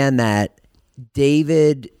understand that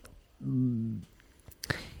David.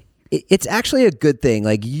 It's actually a good thing.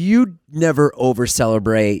 Like you never over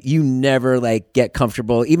celebrate. You never like get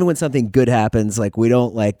comfortable. Even when something good happens, like we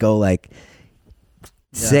don't like go like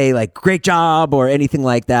say like great job or anything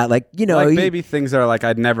like that. Like you know, like maybe things are like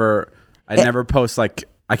I'd never post like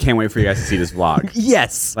I can't wait for you guys to see this vlog.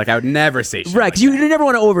 Yes, Like I would never say shit right. like Because you that. never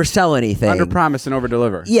want to oversell anything. Under promise and over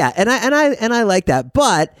deliver. Yeah, and I like that,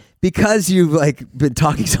 but because you've like been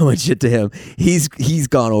talking so much shit to him, he's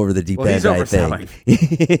gone over the deep Well, end. he's overselling.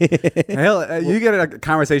 You get a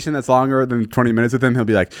conversation that's longer than 20 minutes with him, he'll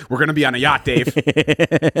be like, "We're gonna be on a yacht, Dave.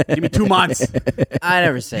 Give me 2 months." I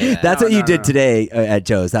never say that. That's what you did today at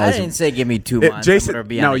Joe's. That I was, didn't say give me 2 months. Jason, I'm gonna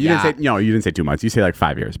be no, on a you yacht. didn't say 2 months. You say like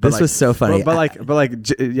 5 years. But This was so funny.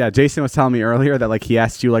 Yeah, Jason was telling me earlier that like he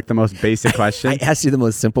asked you like the most basic question. I asked you the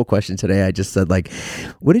most simple question today. I just said like,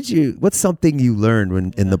 what's something you learned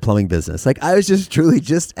when in the plumbing business. Like, I was just truly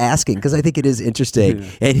just asking because I think it is interesting.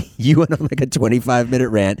 And you went on like a 25-minute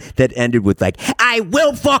rant that ended with like, I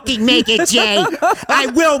will fucking make it, Jay. I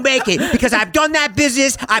will make it because I've done that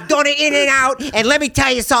business. I've done it in and out. And let me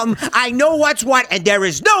tell you something. I know what's what, and there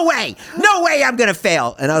is no way I'm going to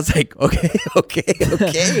fail. And I was like,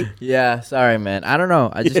 okay. Yeah, sorry, man. I don't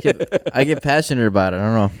know. I get passionate about it. I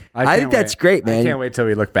don't know. I think that's great, man. I can't wait till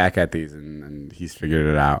we look back at these and he's figured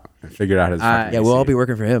it out. And figured out his fucking Yeah, we'll all be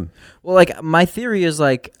working for him. Well, like, my theory is,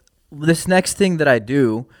 like, this next thing that I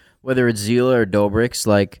do, whether it's Zila or Dobrik's,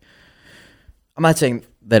 like, I'm not saying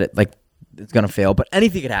that it's going to fail, but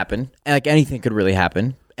anything could happen. And, like, anything could really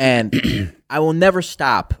happen. And I will never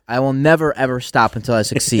stop. I will never, ever stop until I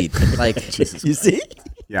succeed. Like, You see?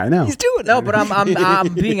 Yeah, I know. He's doing it. no, but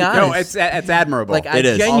I'm being honest. No, it's admirable. Like, It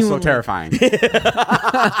is. Also terrifying.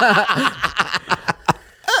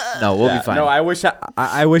 No, we'll be fine. No, I wish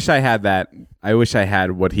I had that. I wish I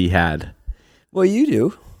had what he had. Well, you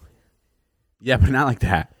do. Yeah, but not like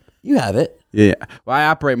that. You have it. Yeah. Well, I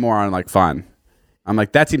operate more on like fun. I'm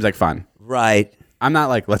like, that seems like fun. Right. I'm not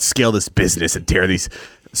like, let's scale this business and tear these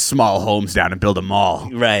small homes down and build a mall.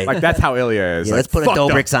 Right. Like, that's how Ilya is. Yeah, like, let's put a fuck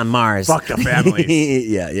Dobrik's on Mars. Fuck the families.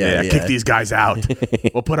 yeah. Kick these guys out.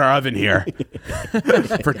 We'll put our oven here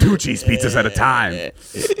for 2 cheese pizzas at a time.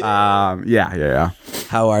 Yeah.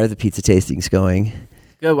 How are the pizza tastings going?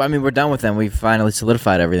 Good. I mean, we're done with them. We've finally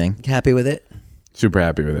solidified everything. Happy with it? Super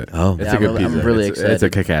happy with it. Oh. It's Yeah, a good I'm pizza. really It's excited. a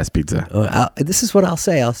kick-ass pizza. Oh, this is what I'll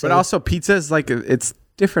say. But also, pizza is like, it's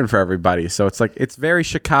different for everybody. So it's like, it's very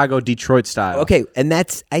Chicago, Detroit style. Okay, and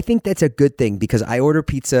I think that's a good thing because I order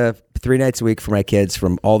pizza 3 nights a week for my kids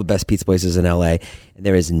from all the best pizza places in LA, and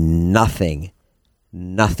there is nothing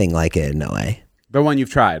like it in LA. The one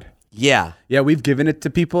you've tried. Yeah. Yeah, we've given it to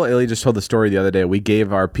people. Illy just told the story the other day. We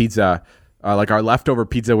gave our pizza, like our leftover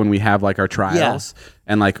pizza when we have like our trials. Yeah.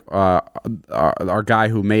 And like our guy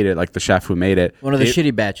who made it, like the chef who made it. One of the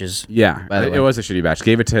shitty batches. Yeah, by the way. it was a shitty batch.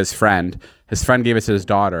 Gave it to his friend. His friend gave it to his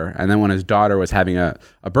daughter. And then when his daughter was having a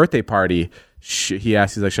birthday party, he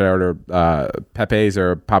asked, he's like, should I order Pepe's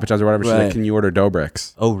or Papa John's or whatever? She's Right. like, can you order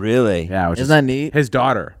Dobrik's? Oh, really? Yeah, which Isn't that neat? His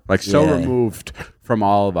daughter, like so Yeah. removed from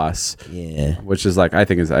all of us. Yeah. Which is like, I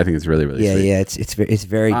think it's really, really Yeah, sweet. yeah. It's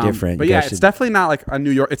very different. But You yeah, guys it's should- definitely not like a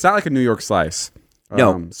New York. It's not like a New York slice.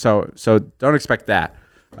 No. So don't expect that.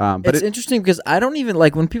 But It's interesting because I don't even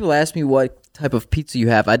like when people ask me what type of pizza you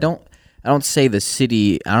have. I don't say the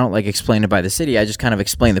city. I don't like explain it by the city. I just kind of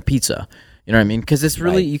explain the pizza. You know what I mean? Because it's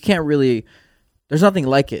really you can't really. There's nothing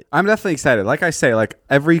like it. I'm definitely excited. Like I say, like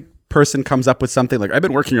every person comes up with something. Like, I've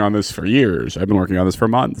been working on this for years. I've been working on this for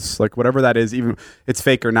months. Like, whatever that is, even it's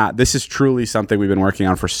fake or not, this is truly something we've been working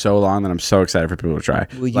on for so long that I'm so excited for people to try.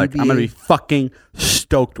 Will you Like, I'm gonna be fucking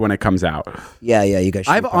stoked when it comes out. Yeah, you guys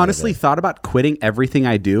should I've be proud of honestly it. thought about quitting everything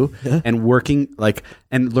I do and working like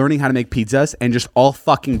and learning how to make pizzas and just all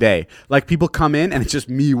fucking day. Like, people come in and it's just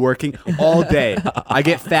me working all day. I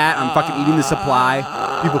get fat. I'm fucking eating the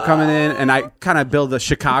supply. People coming in and I kind of build a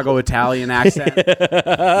Chicago Italian accent.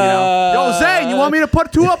 Yo, Zane, you want me to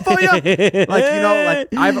put 2 up for you? Like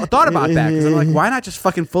I've thought about that because I'm like, why not just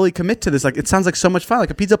fucking fully commit to this? Like, it sounds like so much fun. Like,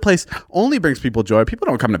 a pizza place only brings people joy. People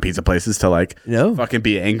don't come to pizza places to like fucking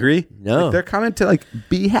be angry. No. Like, they're coming to like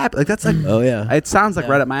be happy. Like, that's like, Oh, yeah. it sounds like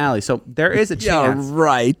right up my alley. So there is a Yeah, chance.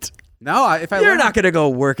 right. No, if I You're learn- not gonna go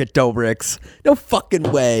work at Dobrik's. No fucking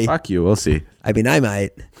way. Fuck you. We'll see. I mean, I might.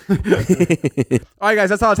 All right, guys,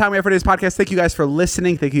 that's all the time we have for today's podcast. Thank you guys for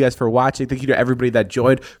listening. Thank you guys for watching. Thank you to everybody that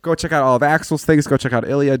joined. Go check out all of Axel's things. Go check out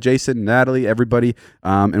Ilya, Jason, Natalie, everybody.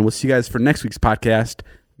 And we'll see you guys for next week's podcast.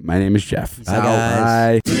 My name is Jeff.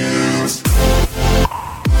 Bye, guys. Bye.